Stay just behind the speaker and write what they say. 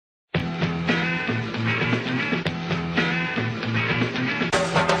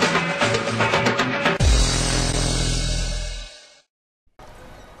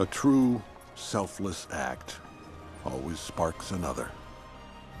A true, selfless act always sparks another.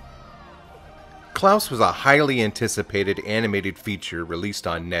 Klaus was a highly anticipated animated feature released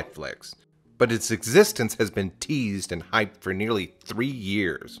on Netflix, but its existence has been teased and hyped for nearly 3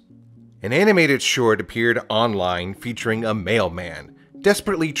 years. An animated short appeared online featuring a mailman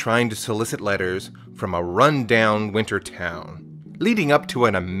desperately trying to solicit letters from a run-down winter town, leading up to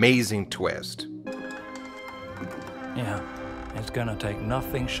an amazing twist. Yeah, it's gonna take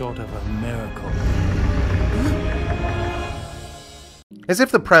nothing short of a miracle. As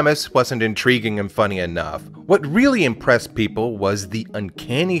if the premise wasn't intriguing and funny enough, what really impressed people was the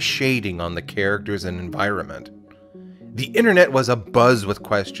uncanny shading on the characters and environment. The internet was abuzz with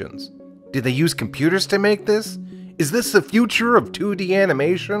questions. Did they use computers to make this? Is this the future of 2D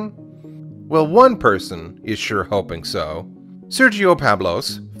animation? Well, one person is sure hoping so. Sergio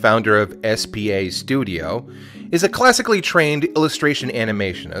Pablos, founder of SPA Studio, is a classically trained illustration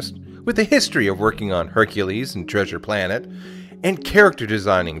animationist with a history of working on Hercules and Treasure Planet, and character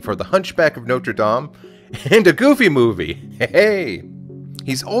designing for The Hunchback of Notre Dame and a Goofy movie. Hey!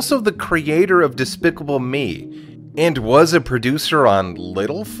 He's also the creator of Despicable Me, and was a producer on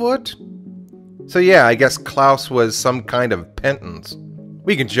Littlefoot? So yeah, I guess Klaus was some kind of penance.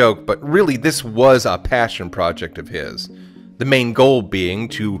 We can joke, but really this was a passion project of his. The main goal being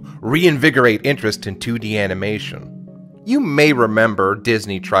to reinvigorate interest in 2D animation. You may remember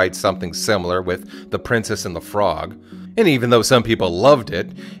Disney tried something similar with The Princess and the Frog, and even though some people loved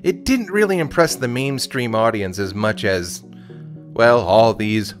it, it didn't really impress the mainstream audience as much as, well, all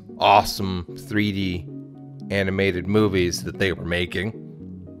these awesome 3D animated movies that they were making.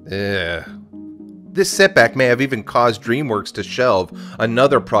 Ugh. This setback may have even caused DreamWorks to shelve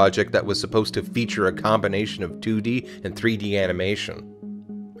another project that was supposed to feature a combination of 2D and 3D animation.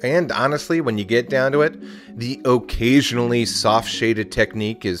 And honestly, when you get down to it, the occasionally soft-shaded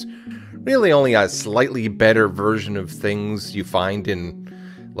technique is really only a slightly better version of things you find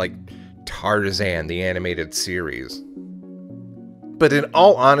in, like, Tarzan, the animated series. But in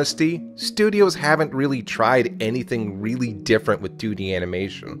all honesty, studios haven't really tried anything really different with 2D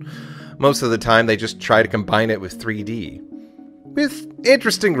animation. Most of the time, they just try to combine it with 3D. With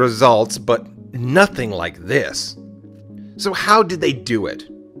interesting results, but nothing like this. So how did they do it?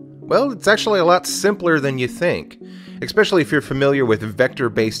 Well, it's actually a lot simpler than you think, especially if you're familiar with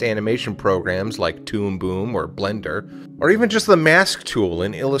vector-based animation programs like Toon Boom or Blender, or even just the mask tool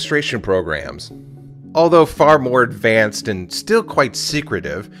in illustration programs. Although far more advanced and still quite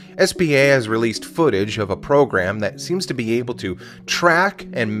secretive, SPA has released footage of a program that seems to be able to track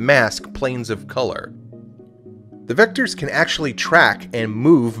and mask planes of color. The vectors can actually track and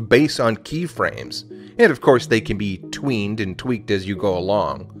move based on keyframes, and of course they can be tweened and tweaked as you go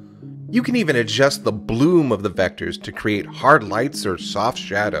along. You can even adjust the bloom of the vectors to create hard lights or soft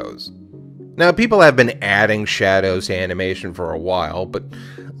shadows. Now, people have been adding shadows to animation for a while, but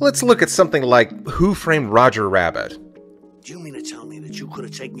let's look at something like Who Framed Roger Rabbit. Do you mean to tell me that you could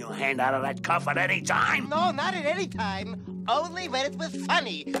have taken your hand out of that cuff at any time? No, not at any time. Only when it was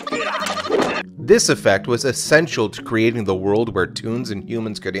funny. This effect was essential to creating the world where toons and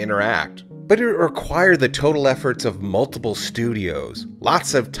humans could interact. But it required the total efforts of multiple studios,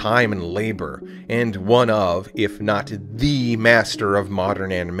 lots of time and labor, and one of, if not the master of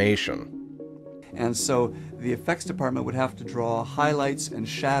modern animation. And so the effects department would have to draw highlights and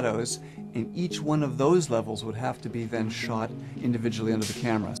shadows, and each one of those levels would have to be then shot individually under the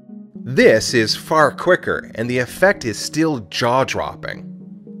camera. This is far quicker, and the effect is still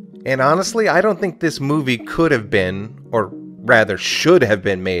jaw-dropping. And honestly, I don't think this movie could have been, or rather should have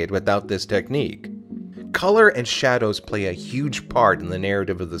been made without this technique. Color and shadows play a huge part in the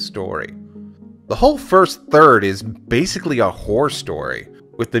narrative of the story. The whole first third is basically a horror story,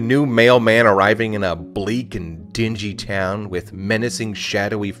 with the new mailman arriving in a bleak and dingy town with menacing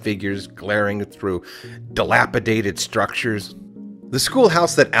shadowy figures glaring through dilapidated structures. The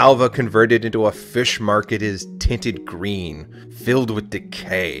schoolhouse that Alva converted into a fish market is tinted green, filled with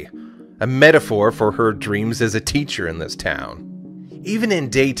decay, a metaphor for her dreams as a teacher in this town. Even in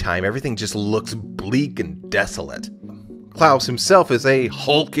daytime, everything just looks bleak and desolate. Klaus himself is a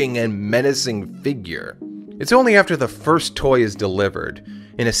hulking and menacing figure. It's only after the first toy is delivered,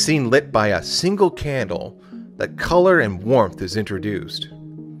 in a scene lit by a single candle, that color and warmth is introduced.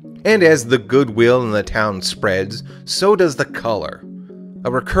 And as the goodwill in the town spreads, so does the color.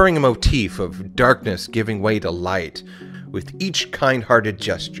 A recurring motif of darkness giving way to light, with each kind-hearted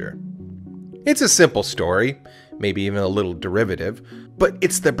gesture. It's a simple story, maybe even a little derivative, but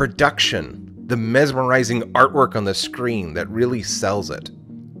it's the production, the mesmerizing artwork on the screen that really sells it.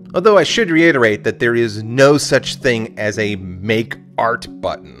 Although I should reiterate that there is no such thing as a make Art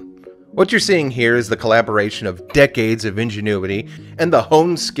button. What you're seeing here is the collaboration of decades of ingenuity and the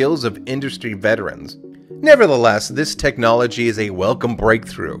honed skills of industry veterans. Nevertheless, this technology is a welcome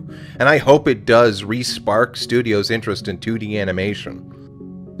breakthrough, and I hope it does re-spark studios' interest in 2D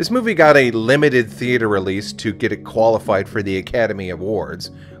animation. This movie got a limited theater release to get it qualified for the Academy Awards,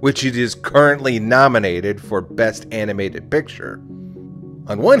 which it is currently nominated for Best Animated Picture.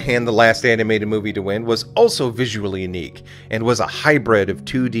 On one hand, the last animated movie to win was also visually unique, and was a hybrid of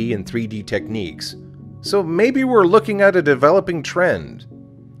 2D and 3D techniques. So maybe we're looking at a developing trend.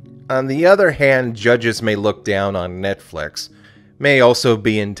 On the other hand, judges may look down on Netflix, may also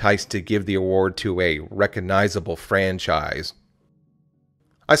be enticed to give the award to a recognizable franchise.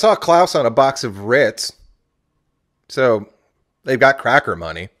 I saw Klaus on a box of Ritz, so they've got cracker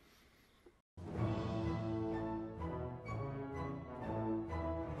money.